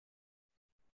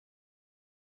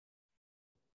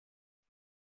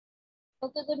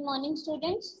Okay, good morning,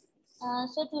 students.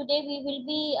 So today we will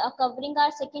be covering our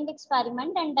second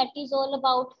experiment, and that is all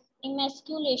about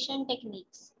emasculation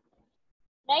techniques,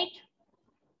 right?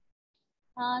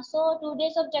 So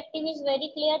today's objective is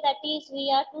very clear, that is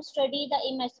we are to study the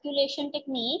emasculation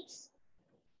techniques.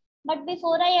 But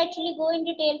before I actually go in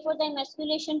detail for the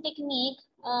emasculation technique,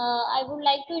 I would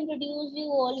like to introduce you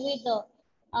all with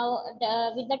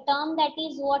the term, that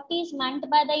is what is meant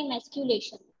by the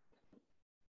emasculation.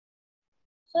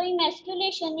 So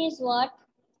emasculation is what?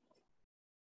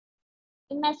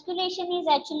 Emasculation is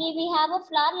actually, we have a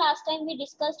flower. Last time we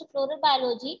discussed floral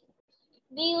biology.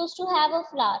 We used to have a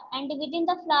flower, and within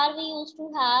the flower we used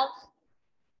to have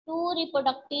two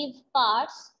reproductive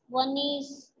parts. One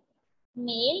is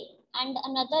male and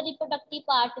another reproductive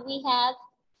part we have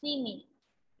female.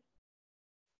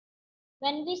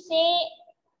 When we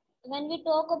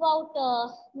talk about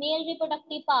male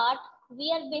reproductive part,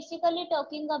 we are basically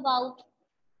talking about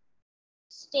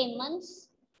stamens,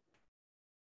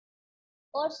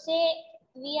 or say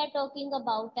we are talking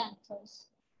about anthers,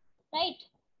 right?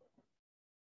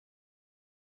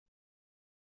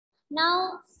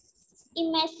 Now,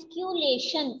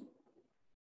 emasculation,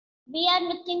 we are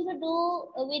nothing to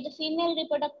do with the female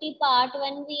reproductive part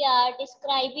when we are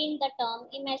describing the term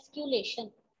emasculation.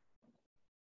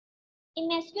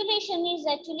 Emasculation is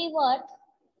actually what?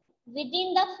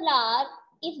 Within the flower,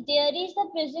 if there is the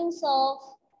presence of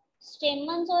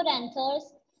stamens or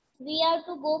anthers, we are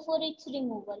to go for its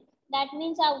removal. That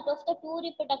means out of the two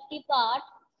reproductive part,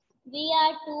 we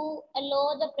are to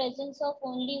allow the presence of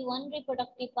only one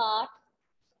reproductive part,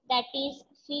 that is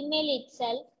female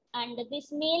itself, and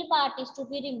this male part is to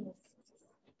be removed.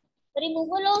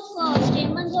 Removal of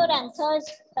stamens or anthers,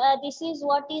 this is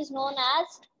what is known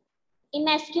as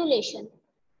emasculation.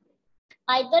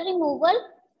 Either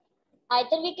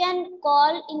we can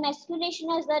call emasculation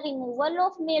as the removal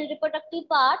of male reproductive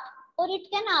part, or it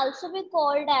can also be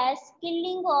called as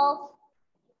killing of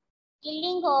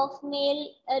male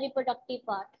reproductive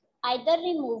part. Either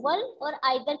removal or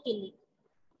either killing.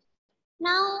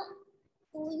 Now,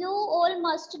 you all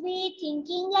must be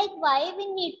thinking like, why we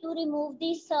need to remove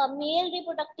this male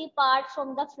reproductive part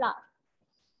from the flower.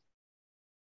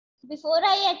 Before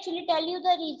I actually tell you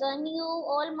the reason, you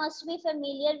all must be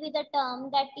familiar with the term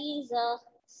that is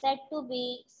said to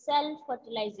be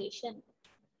self-fertilization.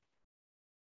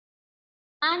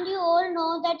 And you all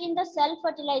know that in the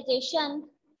self-fertilization,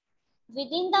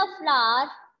 within the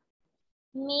flower,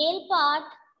 male part,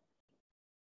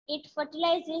 it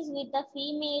fertilizes with the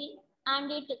female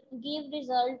and it gives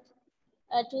result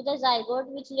to the zygote,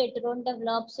 which later on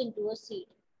develops into a seed.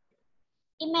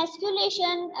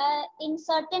 Emasculation, in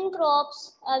certain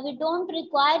crops, we don't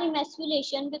require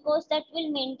emasculation because that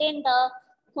will maintain the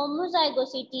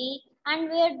homozygosity, and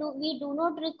where we do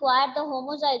not require the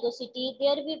homozygosity,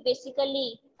 there we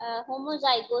basically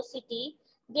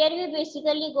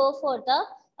go for the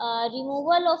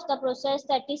removal of the process,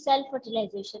 that is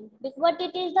self-fertilization. But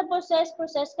it is the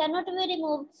process cannot be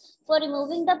removed. For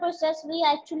removing the process, we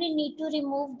actually need to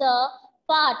remove the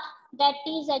part that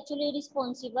is actually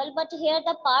responsible. But here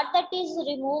the part that is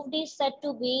removed is said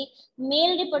to be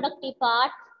male reproductive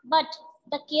part, but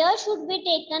the care should be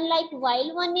taken, like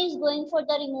while one is going for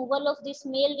the removal of this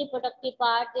male reproductive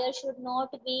part, there should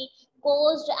not be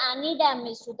caused any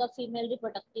damage to the female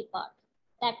reproductive part.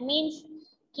 That means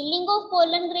killing of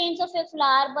pollen grains of a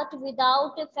flower, but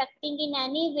without affecting in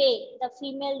any way the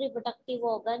female reproductive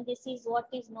organ. This is what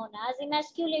is known as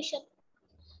emasculation.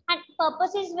 And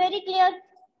purpose is very clear.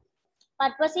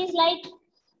 Purpose is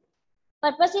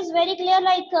very clear,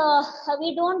 like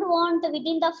we don't want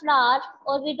within the flower,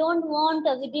 or we don't want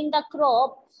within the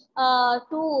crop we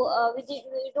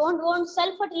don't want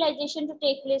self-fertilization to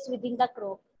take place within the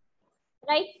crop,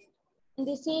 right? And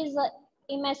this is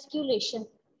emasculation.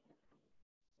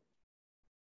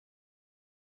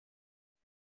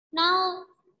 Now,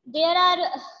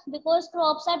 because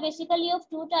crops are basically of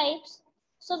two types,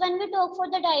 so when we talk for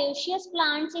the dioecious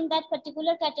plants, in that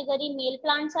particular category, male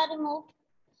plants are removed.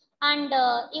 And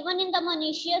even in the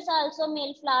monoecious also,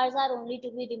 male flowers are only to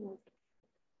be removed.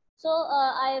 So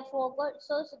I forgot.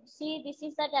 So see, this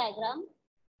is the diagram.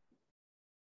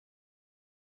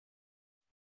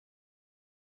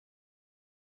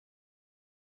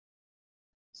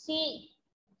 See,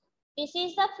 this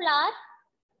is the flower,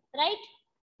 right?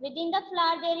 Within the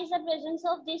flower, there is a presence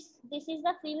of this. This is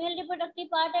the female reproductive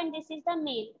part, and this is the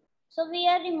male. So we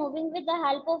are removing with the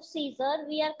help of scissor.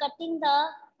 We are cutting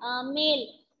the male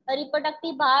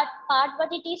reproductive part,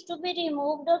 but it is to be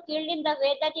removed or killed in the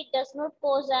way that it does not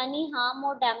cause any harm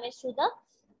or damage to the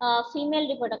female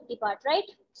reproductive part, right?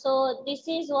 So this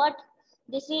is what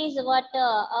This is what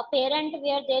a parent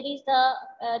where there is the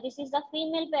this is the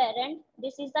female parent,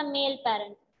 this is the male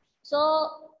parent. So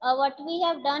what we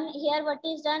have done here, what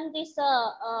is done this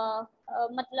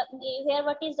here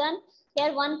what is done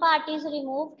here, one part is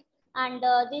removed, and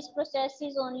this process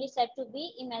is only said to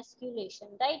be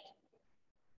emasculation, right?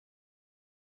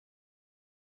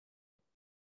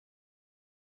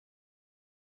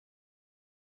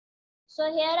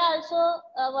 So here also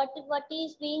what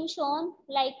is being shown,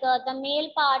 like the male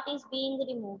part is being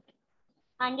removed,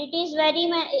 and it is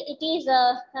it is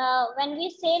when we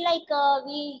say like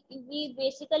we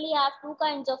basically have two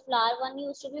kinds of flower. One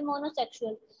used to be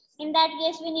monosexual. In that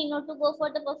case, we need not to go for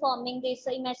the performing this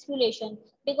emasculation,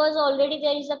 because already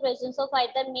there is the presence of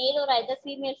either male or either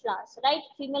female flowers, right?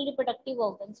 Female reproductive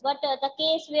organs. But the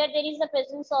case where there is the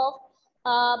presence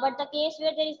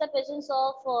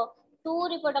of two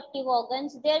reproductive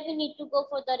organs, there we need to go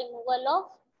for the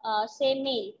removal of say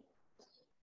male.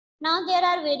 Now there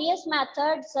are various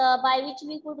methods by which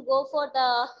we could go for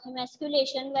the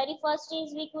emasculation. Very first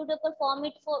is we could perform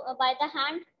it for by the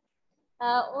hand.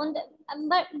 On the,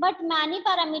 but many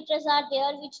parameters are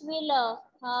there which will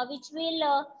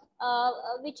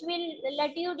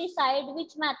let you decide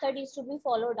which method is to be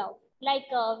followed out. Like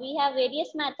we have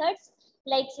various methods.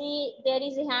 Like see, there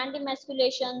is hand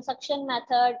emasculation, suction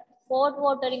method, hot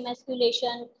water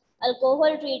emasculation,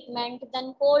 alcohol treatment,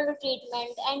 then cold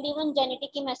treatment, and even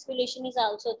genetic emasculation is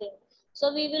also there.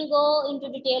 So we will go into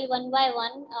detail one by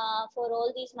one for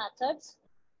all these methods.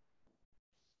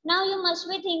 Now you must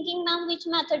be thinking, ma'am, which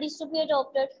method is to be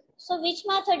adopted? So which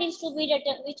method is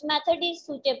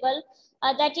suitable?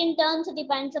 That in turn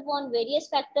depends upon various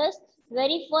factors.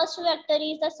 Very first factor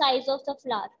is the size of the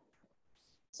flower.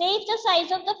 Say if the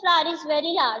size of the flower is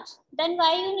very large, then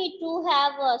why you need to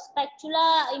have a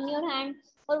spatula in your hand,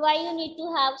 or why you need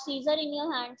to have scissor in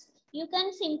your hands? You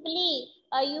can simply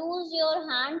use your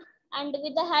hand, and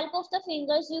with the help of the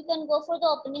fingers, you can go for the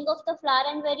opening of the flower,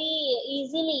 and very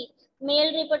easily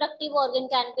male reproductive organ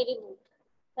can be removed,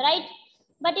 right?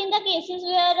 But in the cases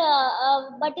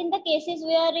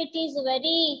where it is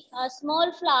very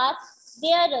small flower,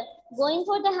 there going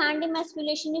for the hand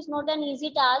emasculation is not an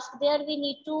easy task. There we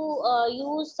need to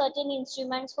use certain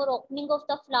instruments for opening of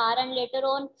the flower, and later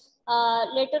on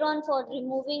for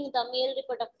removing the male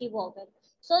reproductive organ.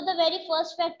 So the very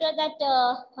first factor that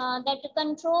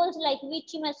controls like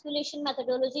which emasculation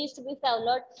methodology is to be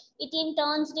followed, it in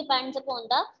turns depends upon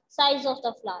the size of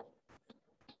the flower.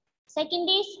 Second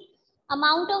is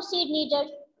amount of seed needed.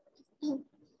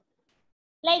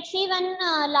 Like see, when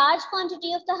a large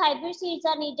quantity of the hybrid seeds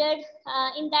are needed,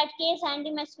 in that case hand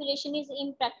emasculation is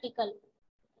impractical,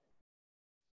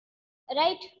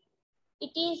 right?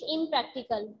 It is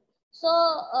impractical. So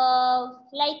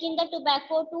like in the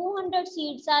tobacco, 200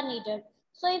 seeds are needed.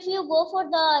 So if you go for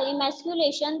the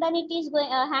emasculation, then it is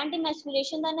hand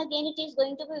emasculation, then again it is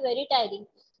going to be very tiring.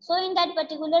 So in that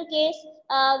particular case,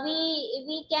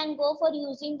 we can go for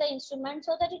using the instrument,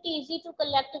 so that it is easy to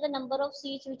collect the number of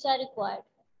seeds which are required.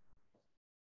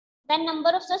 Then number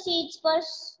of the seeds per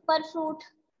fruit,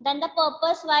 then the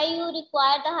purpose why you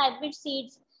require the hybrid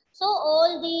seeds. So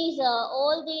all these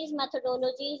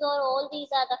methodologies, or all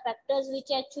these are the factors which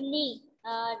actually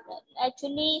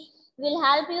will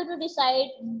help you to decide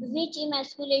which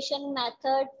emasculation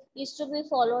method is to be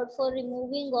followed for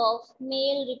removing of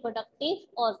male reproductive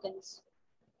organs.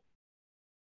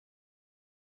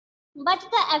 But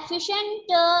the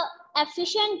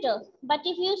but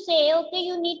if you say, okay,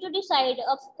 you need to decide,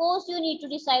 of course you need to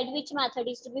decide which method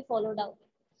is to be followed out,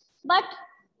 but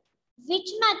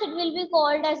which method will be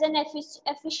called as an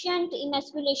efficient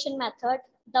emasculation method?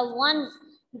 The one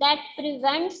that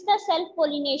prevents the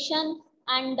self-pollination,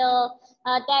 and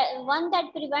that one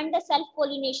that prevents the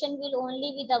self-pollination will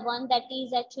only be the one that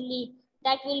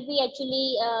will be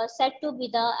actually said to be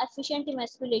the efficient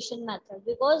emasculation method,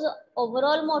 because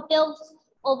overall motive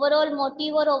or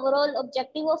overall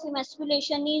objective of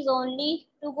emasculation is only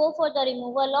to go for the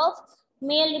removal of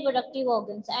male reproductive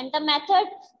organs, and the method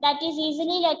that is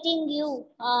easily letting you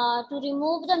to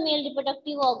remove the male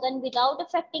reproductive organ without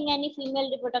affecting any female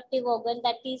reproductive organ,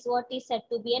 that is what is said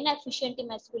to be an efficient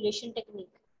emasculation technique.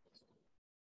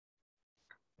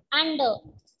 And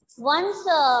once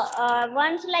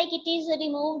like it is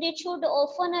removed, it should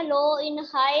often allow in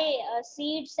high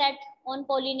seed set on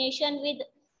pollination with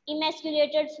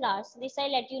emasculated flowers. This I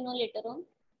let you know later on.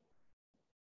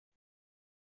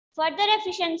 Further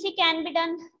efficiency can be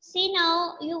done. See,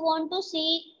 now you want to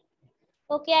see,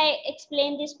 okay, I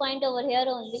explain this point over here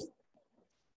only.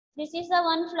 This is the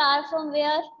one flower from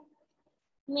where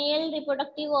male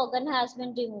reproductive organ has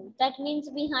been removed. That means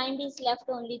behind is left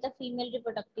only the female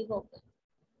reproductive organ,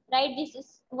 right? This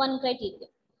is one criteria.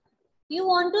 You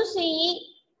want to see,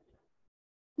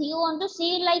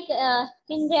 like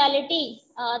in reality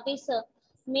this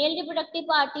male reproductive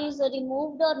part is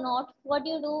removed or not. What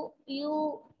you do,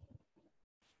 you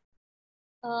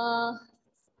uh,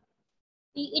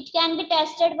 it can be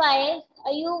tested by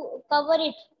you cover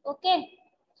it. Okay,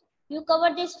 you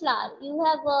cover this flower, you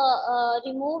have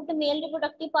removed the male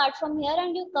reproductive part from here,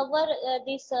 and you cover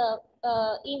this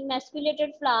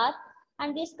emasculated flower,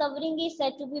 and this covering is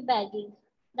said to be bagging.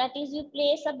 That is, you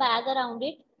place a bag around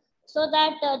it so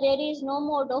that there is no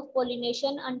mode of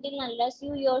pollination until unless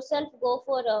you yourself go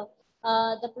for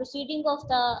the proceeding of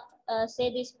the say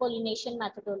this pollination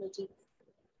methodology.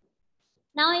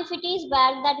 Now, if it is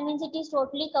bag, that means it is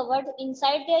totally covered.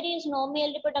 Inside there is no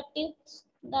male reproductive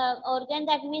organ.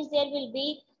 That means there will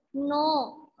be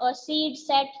no seed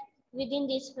set within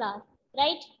this flower,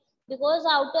 right? Because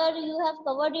outer you have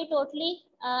covered it totally,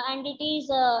 and it is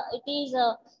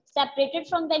separated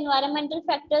from the environmental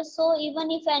factors. So even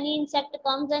if any insect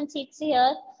comes and sits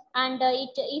here, and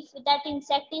if that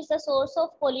insect is the source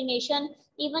of pollination,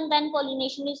 even then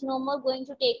pollination is no more going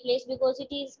to take place because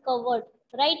it is covered,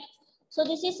 right? So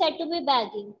this is said to be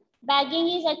bagging. Bagging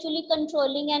is actually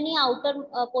controlling any outer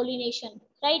pollination,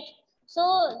 right? So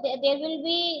there will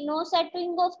be no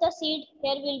setting of the seed.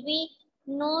 There will be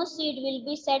no seed will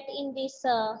be set in this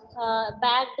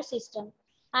bagged system.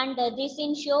 And this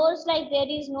ensures like there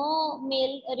is no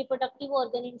male reproductive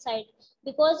organ inside.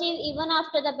 Because if, even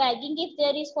after the bagging, if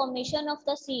there is formation of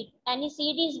the seed, any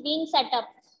seed is being set up,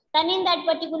 then in that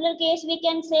particular case we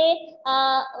can say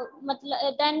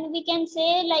then we can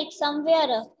say like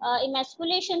somewhere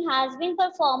emasculation has been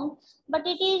performed, but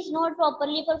it is not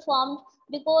properly performed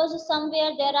because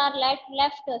somewhere there are left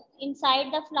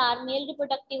inside the flower male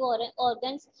reproductive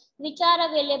organs which are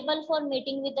available for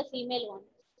mating with the female one.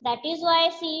 That is why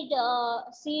seed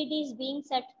is being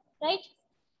set, right?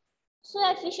 So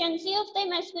efficiency of the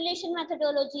emasculation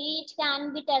methodology, it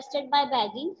can be tested by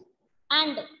bagging.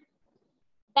 And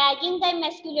bagging the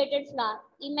emasculated flower.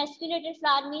 Emasculated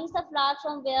flower means the flower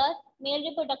from where male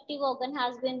reproductive organ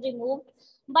has been removed,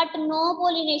 but no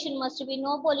pollination must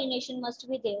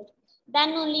be there.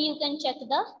 Then only you can check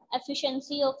the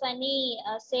efficiency of any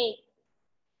say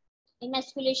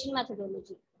emasculation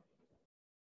methodology.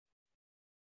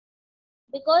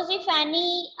 Because if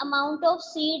any amount of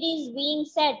seed is being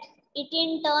set, it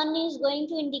in turn is going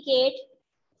to indicate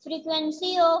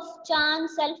frequency of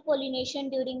chance self-pollination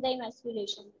during the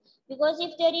emasculation. Because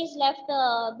if there is left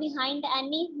behind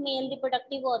any male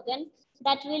reproductive organ,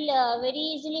 that will very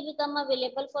easily become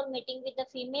available for mating with the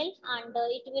female, and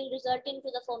it will result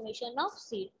into the formation of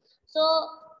seed. So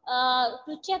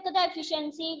to check the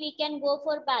efficiency, we can go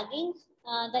for bagging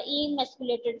the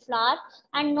emasculated flower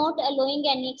and not allowing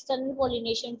any external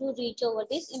pollination to reach over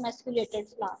this emasculated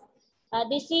flower.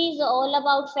 This is all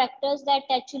about factors that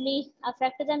actually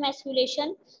affect the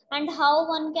emasculation and how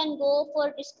one can go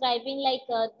for describing like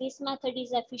this method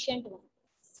is efficient one.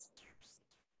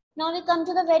 Now we come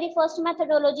to the very first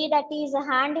methodology, that is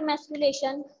hand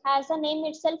emasculation. As the name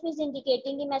itself is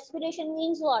indicating, emasculation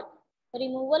means what?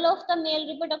 Removal of the male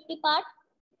reproductive part.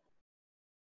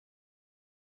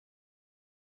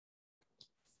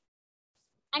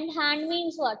 And hand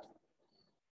means what?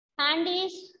 Hand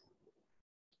is,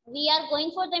 we are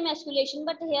going for the emasculation,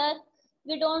 but here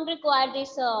we don't require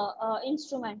this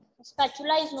instrument.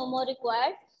 Spatula is no more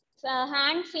required.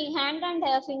 Hand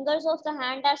and fingers of the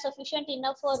hand are sufficient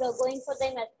enough for going for the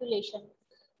emasculation.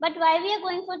 But why we are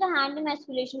going for the hand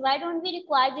emasculation? Why don't we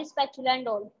require this spatula and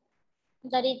all?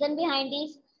 The reason behind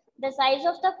is the size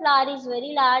of the flower is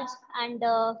very large, and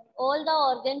all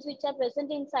the organs which are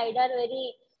present inside are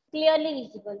very clearly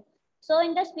visible. So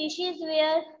in the species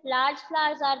where large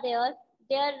flowers are there,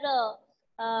 there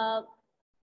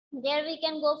we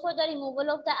can go for the removal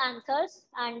of the anthers,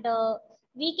 and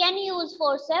we can use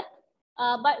forceps,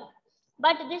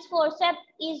 but this forceps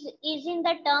is in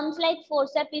the terms like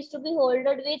forceps is to be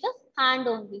holded with hand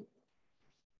only.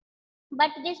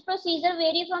 But this procedure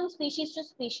vary from species to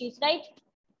species, right?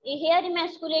 Here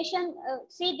emasculation,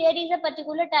 see there is a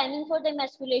particular timing for the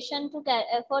emasculation for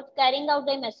carrying out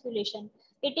the emasculation.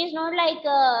 It is not like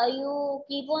you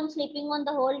keep on sleeping on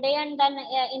the whole day and then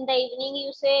in the evening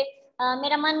you say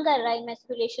मेरा मन कर रहा है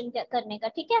emasculation करने का,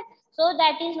 ठीक है? So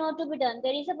that is not to be done.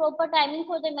 There is a proper timing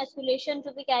for the emasculation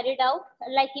to be carried out.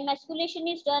 Like emasculation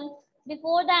is done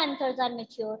before the anthers are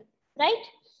mature, right?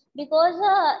 Because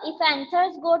if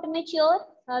anthers got mature,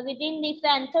 if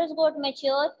anthers got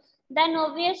mature, then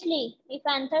obviously if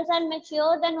anthers are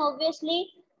mature, then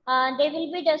obviously they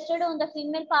will be dusted on the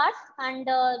female part, and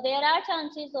there are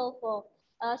chances of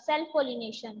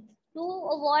self-pollination. To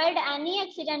avoid any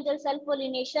accidental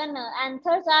self-pollination,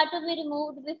 anthers are to be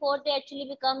removed before they actually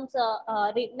becomes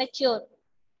mature.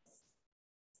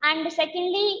 And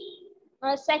secondly,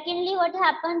 what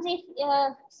happens if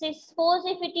suppose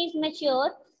if it is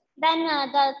mature, then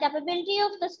the capability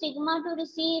of the stigma to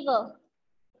receive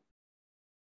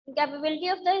capability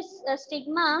of the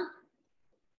stigma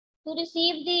to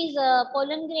receive these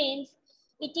pollen grains,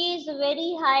 it is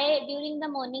very high during the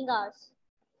morning hours.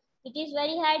 It is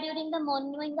very high during the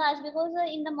morning hours because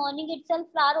in the morning itself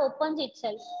flower opens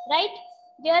itself, right?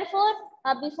 Therefore,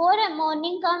 before a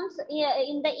morning comes,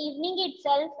 in the evening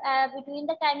itself, between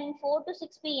the timing 4 to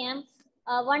 6 p.m.,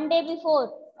 one day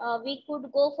before, we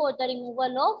could go for the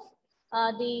removal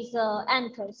of these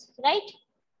anthers, right?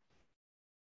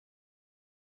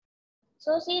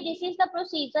 So see, this is the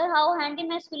procedure how hand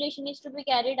emasculation is to be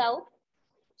carried out.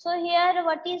 So here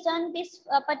what is done, this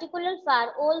particular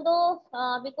flower, although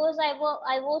because I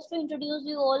was to introduce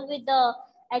you all with the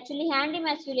actually hand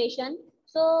emasculation.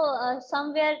 So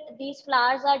somewhere these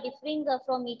flowers are differing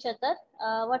from each other.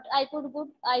 What I could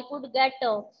get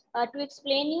to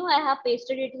explain you, I have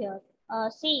pasted it here.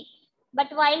 See,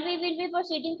 but while we will be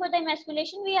proceeding for the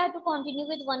emasculation, we have to continue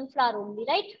with one flower only,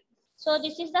 right? So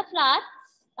this is the flower.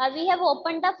 We have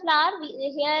opened the flower.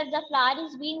 Here the flower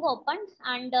is being opened,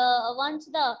 and once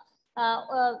the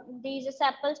these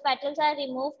sepals petals are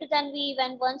removed, then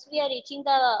once we are reaching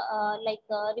the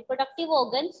reproductive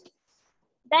organs,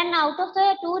 then out of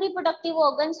the two reproductive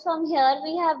organs from here,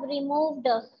 we have removed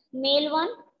male one,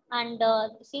 and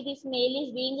see, this male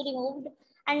is being removed,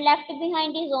 and left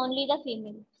behind is only the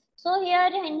female. So here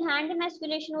in hand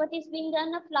emasculation, what is being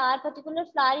done, a flower, particular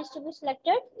flower is to be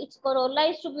selected, its corolla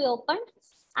is to be opened,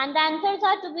 and the anthers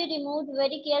are to be removed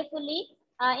very carefully.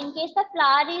 In case the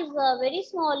flower is very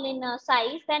small in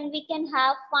size, then we can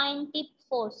have fine tip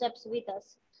forceps with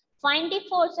us. Fine tip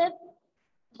forceps,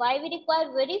 why we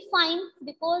require very fine?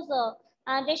 Because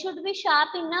they should be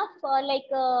sharp enough, like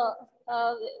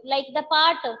the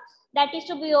part that is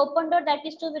to be opened or that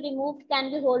is to be removed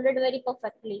can be holded very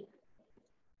perfectly.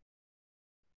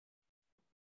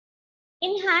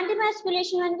 In hand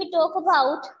emasculation, when we talk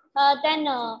about, then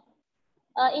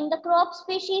in the crop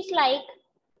species like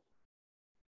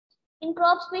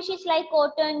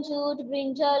cotton, jute,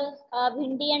 brinjal,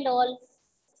 bhindi and all,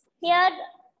 here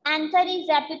anther is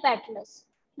epipetalous.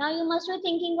 Now you must be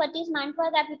thinking, what is meant by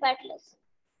epipetalous?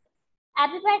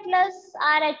 Epipetalous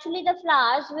are actually the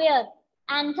flowers where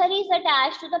anther is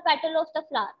attached to the petal of the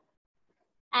flower.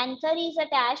 Anther is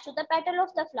attached to the petal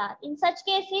of the flower. In such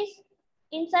cases,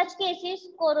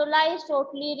 corolla is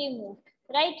totally removed,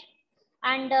 right?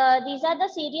 And these are the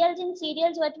cereals. In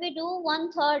cereals, what we do,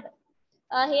 1/3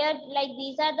 here, like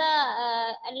these are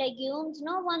the legumes,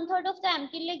 no, 1/3 of the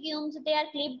empty legumes, they are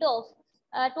clipped off.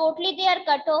 Totally they are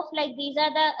cut off, like these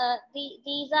are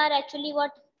these are actually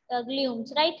what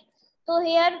glumes, right? So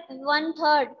here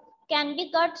 1/3 can be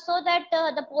cut so that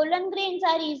the pollen grains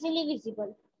are easily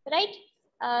visible, right?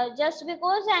 Just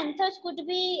because anthers could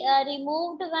be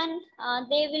removed when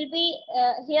they will be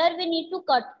here, we need to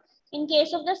cut. In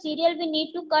case of the cereal, we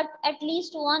need to cut at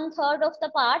least 1/3 of the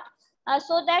part,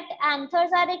 so that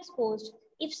anthers are exposed.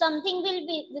 If something will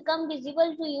become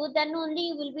visible to you, then only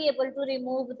you will be able to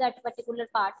remove that particular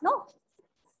part, no?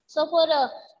 So for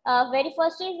very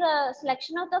first is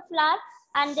selection of the flower,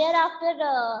 and thereafter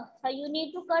you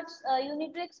need to cut, you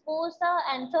need to expose the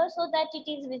anther so that it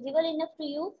is visible enough to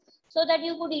you, so that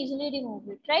you could easily remove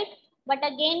it, right? But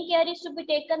again, care is to be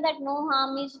taken that no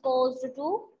harm is caused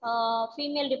to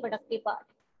female reproductive part.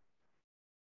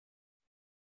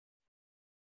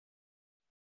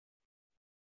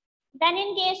 Then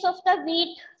in case of the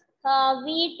wheat,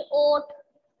 oat,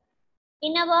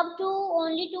 in above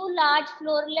only two large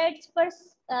florets per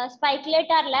spikelet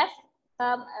are left.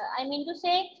 I mean to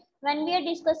say, when we are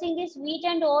discussing this wheat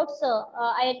and oats,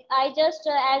 I just,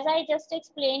 as I just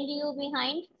explained you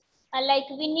behind, like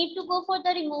we need to go for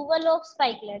the removal of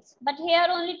spikelets. But here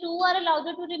only two are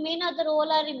allowed to remain, other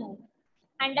all are removed.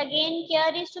 And again,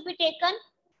 care is to be taken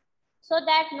so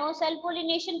that no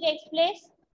self-pollination takes place.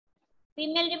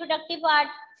 Female reproductive part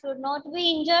should not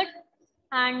be injured,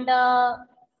 and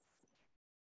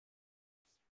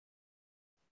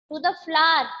to the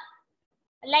flower,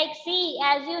 like see,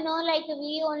 as you know, like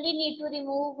we only need to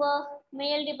remove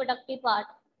male reproductive part,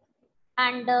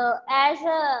 and as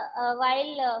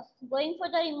while going for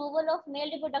the removal of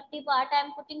male reproductive part, I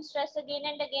am putting stress again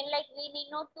and again, like we need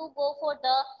not to go for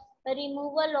the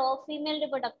removal of female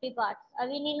reproductive part.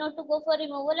 We need not to go for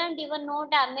removal, and even no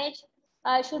damage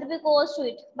should be caused to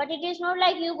it. But it is not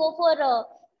like you go for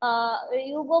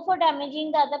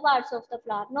damaging the other parts of the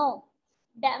flower. No,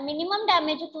 minimum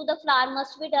damage to the flower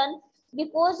must be done,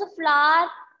 because the flower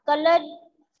color,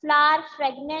 flower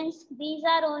fragrance, these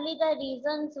are only the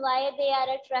reasons why they are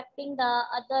attracting the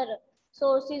other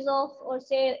sources of, or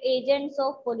say, agents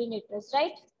of pollinators,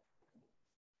 right?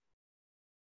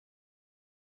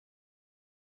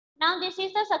 Now this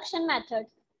is the suction method.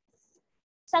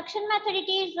 Suction method,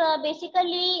 it is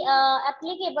basically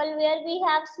applicable where we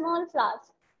have small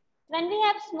flowers. When we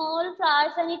have small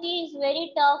flowers, and it is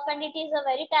very tough and it is a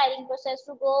very tiring process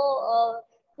to go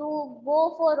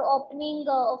for opening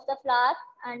of the flower,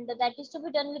 and that is to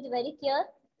be done with very care.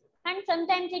 And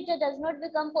sometimes it does not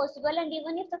become possible, and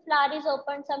even if the flower is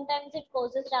opened, sometimes it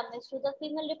causes damage to the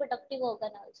female reproductive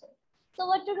organ also. So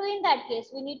what to do in that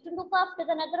case? We need to look after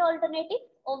another alternative,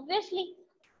 obviously.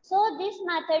 So this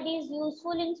method is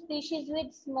useful in species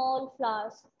with small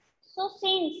flowers. So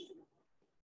since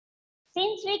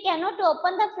we cannot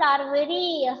open the flower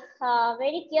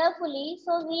very carefully,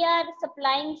 so we are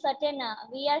supplying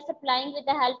with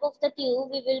the help of the tube,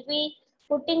 we will be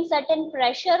putting certain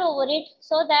pressure over it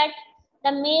so that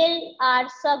the male are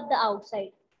sucked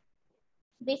outside.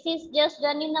 This is just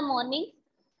done in the morning,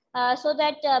 so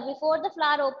that before the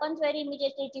flower opens, very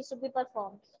immediately it is to be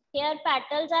performed. Here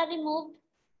petals are removed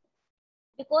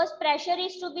because pressure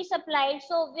is to be supplied.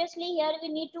 So obviously here we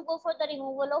need to go for the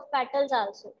removal of petals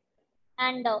also.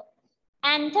 And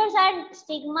anthers and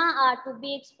stigma are to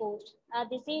be exposed.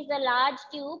 This is a large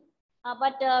tube,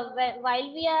 but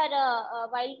while we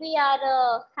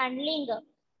are handling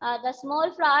the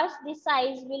small flowers, this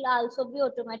size will also be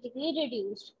automatically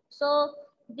reduced. So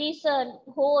this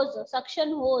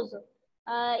suction hose,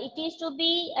 it is to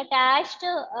be attached.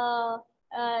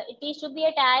 It is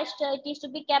to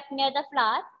be kept near the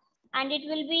flower, and it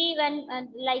will be when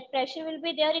like pressure will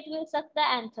be there, it will suck the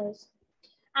anthers.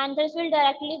 Anthers will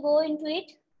directly go into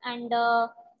it, and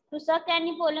to suck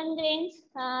any pollen grains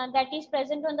that is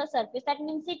present on the surface. That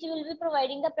means it will be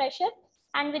providing the pressure,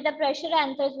 and with the pressure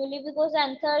anthers will be, because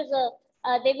anthers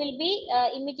they will be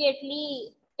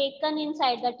immediately taken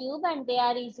inside the tube, and they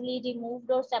are easily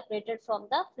removed or separated from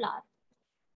the flower.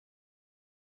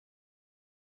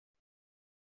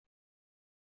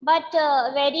 But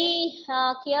very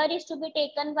care is to be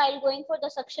taken while going for the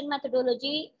suction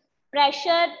methodology.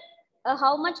 Pressure,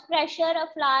 how much pressure a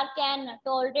flower can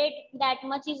tolerate, that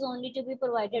much is only to be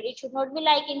provided. It should not be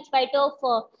like, in spite of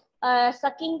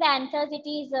sucking the anthers, it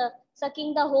is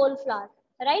sucking the whole flower,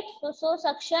 right? So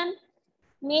suction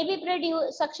may be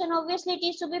produced. Suction obviously it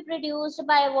is to be produced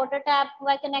by a water tap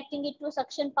by connecting it to a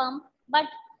suction pump, but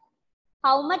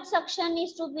how much suction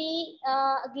is to be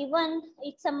given,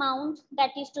 its amount, that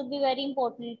is to be very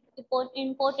importantly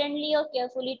or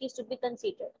carefully it is to be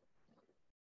considered.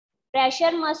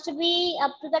 Pressure must be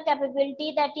up to the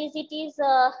capability, that is, it is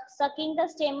sucking the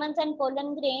stamens and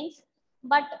pollen grains,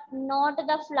 but not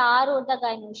the flower or the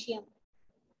gynecium.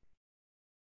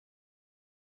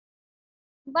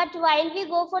 But while we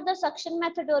go for the suction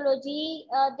methodology,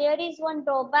 there is one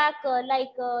drawback,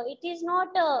 it is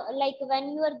not like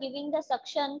when you are giving the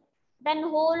suction, then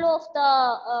whole of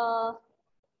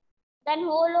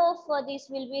this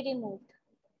will be removed.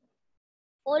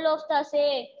 Whole of the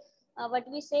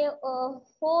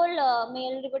whole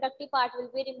male reproductive part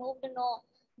will be removed. No,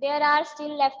 there are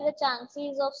still left the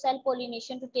chances of cell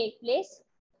pollination to take place,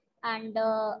 and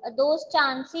those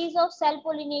chances of cell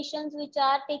pollinations which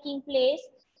are taking place,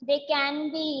 they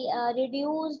can be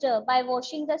reduced by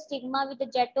washing the stigma with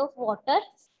a jet of water,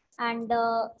 and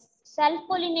self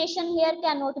pollination here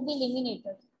cannot be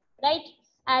eliminated, right?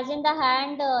 As in the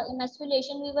hand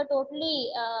emasculation, we were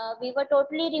totally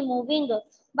removing,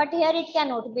 but here it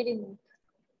cannot be removed.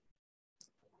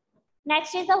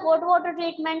 Next is the hot water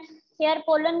treatment. Here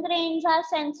pollen grains are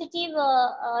sensitive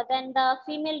than the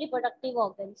female reproductive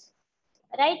organs,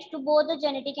 right, to both the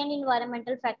genetic and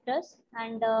environmental factors.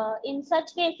 And in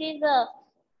such cases,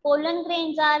 pollen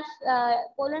grains are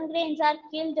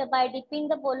killed by dipping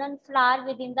the pollen flower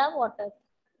within the water.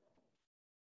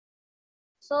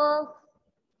 So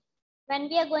when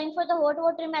we are going for the hot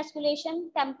water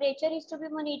emasculation, temperature is to be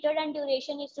monitored and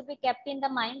duration is to be kept in the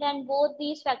mind, and both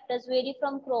these factors vary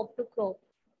from crop to crop.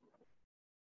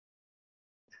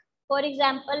 For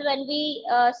example, when we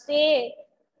say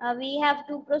we have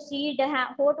to proceed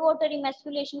hot water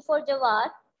emasculation for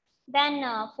jawar, then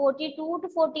 42 to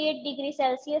 48 degrees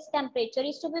Celsius temperature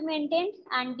is to be maintained,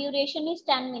 and duration is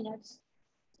 10 minutes.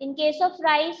 In case of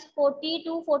rice, 40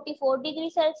 to 44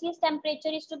 degrees Celsius temperature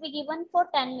is to be given for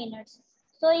 10 minutes.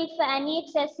 So if any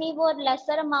excessive or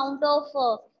lesser amount of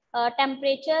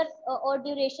temperature or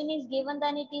duration is given,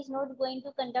 then it is not going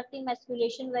to conduct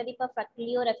emasculation very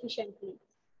perfectly or efficiently.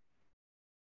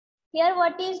 Here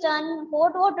what is done,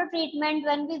 hot water treatment.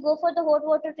 When we go for the hot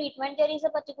water treatment, there is a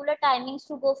particular timings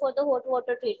to go for the hot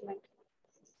water treatment.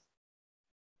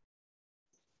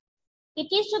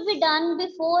 It is to be done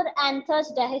before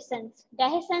anthers dehiscence.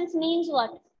 Dehiscence means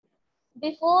what?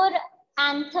 Before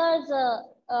anthers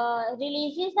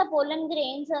releases the pollen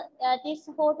grains, this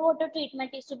hot water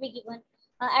treatment is to be given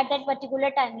at that particular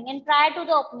timing and prior to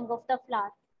the opening of the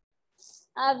flower.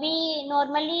 We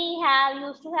normally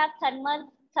used to have thermal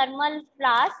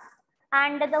flowers,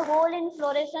 and the whole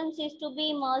inflorescence is to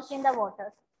be immersed in the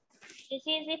water. This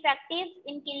is effective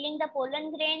in killing the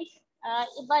pollen grains,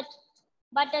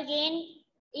 but again,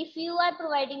 if you are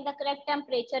providing the correct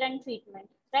temperature and treatment,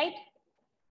 right?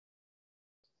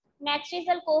 Next is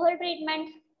alcohol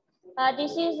treatment.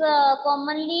 This is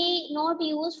commonly not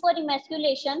used for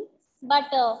emasculation,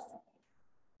 but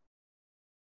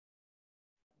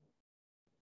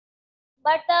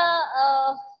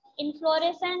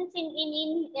inflorescence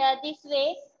in this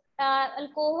way,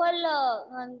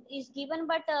 alcohol is given,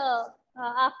 but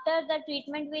after the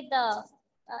treatment with the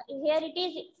here it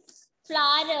is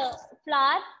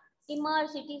flower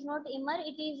immerse. It is not immer,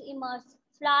 it is immerse.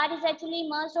 Flower is actually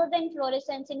immersed, or the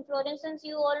inflorescence. Inflorescence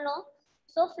you all know.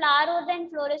 So flower or the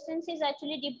inflorescence is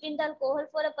actually dipped in the alcohol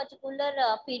for a particular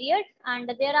period, and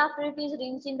thereafter it is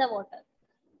rinsed in the water.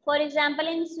 For example,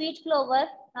 in sweet clover,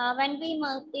 when we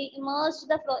immersed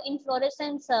the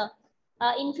inflorescence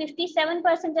in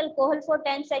 57% alcohol for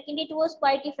 10 seconds, it was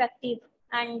quite effective,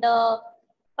 and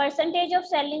percentage of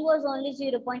selling was only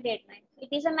 0.89.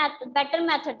 It is a better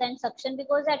method than suction,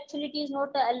 because actually it is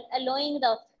not allowing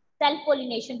the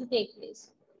self-pollination to take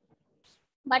place.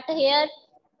 But here,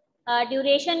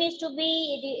 duration is to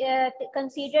be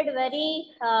considered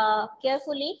very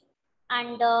carefully.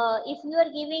 And if you are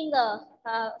giving,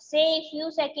 say, few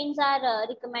seconds are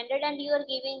recommended, and you are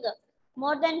giving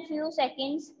more than few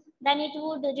seconds, then it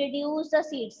would reduce the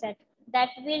seed set.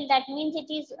 That means it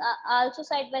is also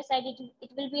side by side,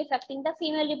 it will be affecting the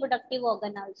female reproductive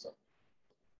organ also.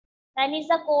 Then is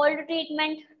the cold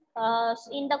treatment.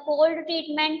 In the cold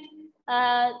treatment,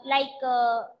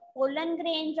 pollen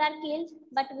grains are killed,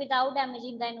 but without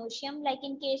damaging the anoecium. Like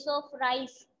in case of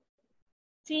rice,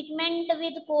 treatment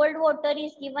with cold water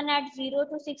is given at 0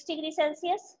 to 6 degrees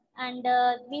Celsius, and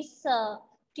this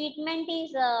treatment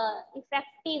is effective.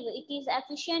 It is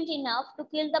efficient enough to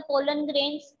kill the pollen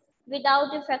grains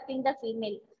without affecting the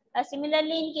female.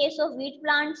 Similarly, in case of wheat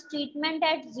plants, treatment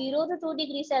at 0 to 2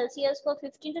 degrees Celsius for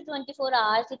 15 to 24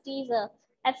 hours, it is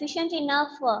efficient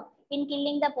enough in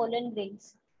killing the pollen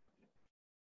grains.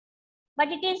 But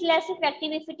it is less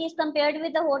effective if it is compared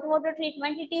with the hot water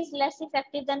treatment. It is less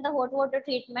effective than the hot water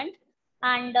treatment.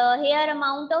 And here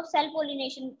amount of cell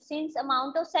pollination, since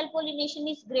amount of cell pollination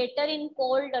is greater in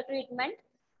cold treatment,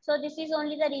 so this is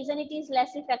only the reason it is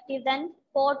less effective than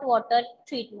hot water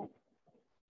treatment.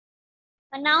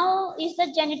 And now is the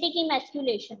genetic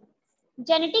emasculation.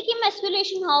 Genetic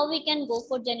emasculation, how we can go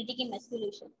for genetic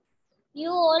emasculation? You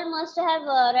all must have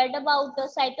read about the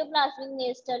cytoplasmic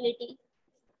male sterility,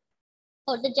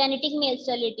 or the genetic male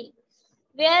sterility,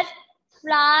 where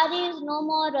flower is no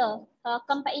more not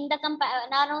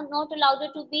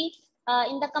allowed to be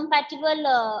in the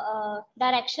compatible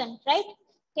direction, right?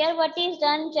 Here what is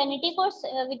done, genetic or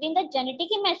within the genetic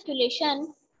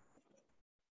emasculation,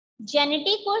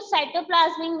 genetic or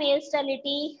cytoplasmic male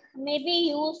sterility may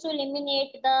be used to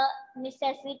eliminate the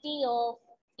necessity of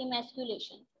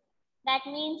emasculation. That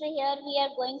means here we are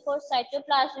going for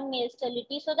cytoplasmic male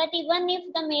sterility, so that even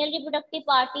if the male reproductive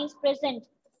part is present,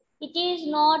 it is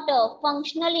not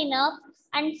functional enough.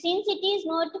 And since it is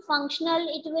not functional,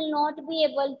 it will not be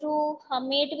able to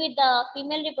mate with the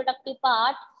female reproductive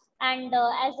part. And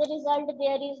as a result,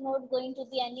 there is not going to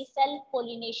be any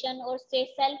self-pollination or say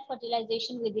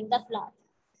self-fertilization within the flower.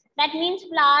 That means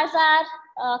flowers are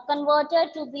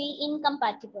converted to be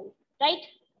incompatible, right?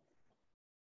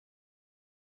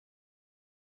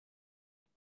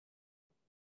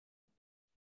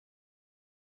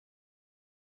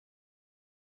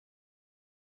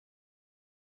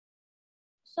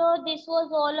 So this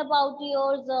was all about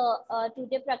yours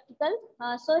today practical.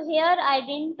 So here I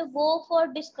didn't go for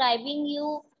describing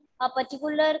you a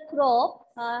particular crop.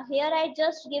 Here I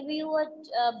just give you a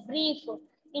brief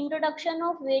introduction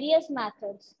of various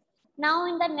methods. Now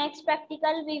in the next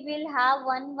practical, we will have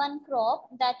one crop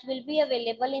that will be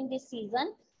available in this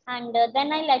season. And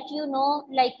then I let you know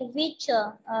like which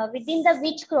within the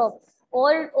which crop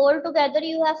all together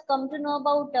you have come to know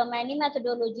about many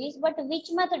methodologies, but which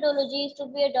methodology is to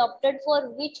be adopted for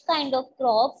which kind of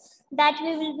crop, that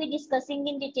we will be discussing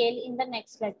in detail in the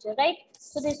next lecture, right?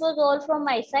 So this was all from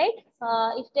my side.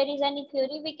 If there is any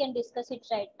query, we can discuss it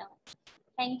right now.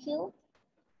 Thank you.